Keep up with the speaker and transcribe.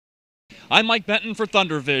I'm Mike Benton for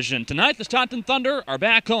Thunder Vision. Tonight, the Stockton Thunder are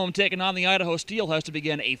back home taking on the Idaho Steelheads to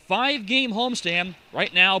begin a 5-game homestand.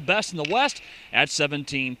 Right now, best in the West at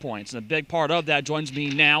 17 points. And a big part of that joins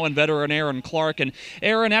me now and veteran Aaron Clarke. And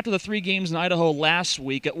Aaron, after the 3 games in Idaho last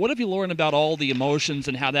week, what have you learned about all the emotions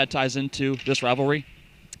and how that ties into this rivalry?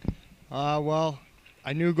 Well,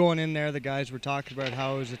 I knew going in there, the guys were talking about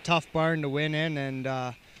how it was a tough barn to win in, and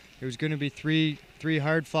it was going to be three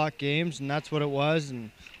hard-fought games, and that's what it was.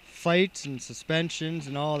 And fights and suspensions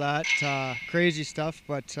and all that crazy stuff,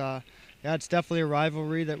 but yeah, it's definitely a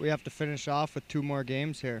rivalry that we have to finish off with 2 more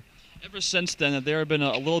games here. Ever since then, there have been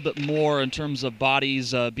a little bit more in terms of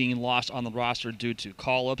bodies being lost on the roster due to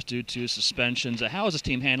call-ups, due to suspensions. How is this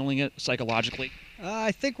team handling it psychologically?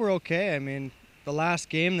 I think we're okay. I mean, the last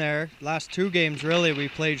game there, last 2 games really, we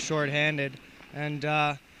played shorthanded, and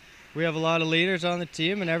we have a lot of leaders on the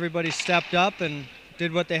team, and everybody stepped up and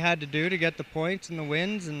did what they had to do to get the points and the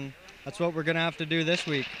wins, and that's what we're going to have to do this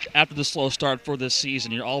week. After the slow start for this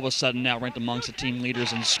season, you're all of a sudden now ranked amongst the team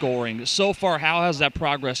leaders in scoring. So far, how has that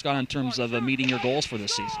progress gone in terms of meeting your goals for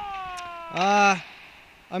this season? I'm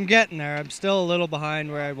getting there. I'm still a little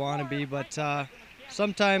behind where I want to be, but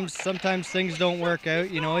sometimes things don't work out.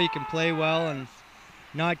 You know, you can play well and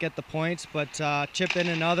not get the points, but chip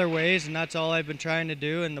in other ways, and that's all I've been trying to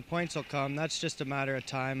do, and the points will come. That's just a matter of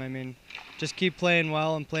time. I mean, just keep playing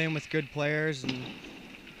well and playing with good players, and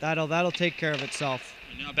that'll take care of itself.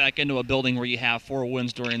 You're now back into a building where you have 4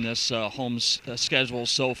 wins during this home schedule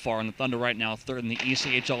so far, and the Thunder right now 3rd in the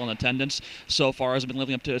ECHL in attendance so far. Has it been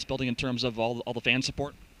living up to its building in terms of all the fan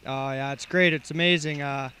support? Oh yeah, it's great. It's amazing.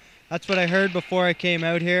 That's what I heard before I came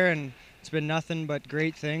out here, and it's been nothing but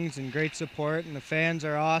great things and great support, and the fans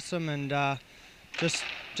are awesome, and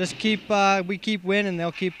we keep winning,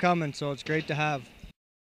 they'll keep coming, so it's great to have.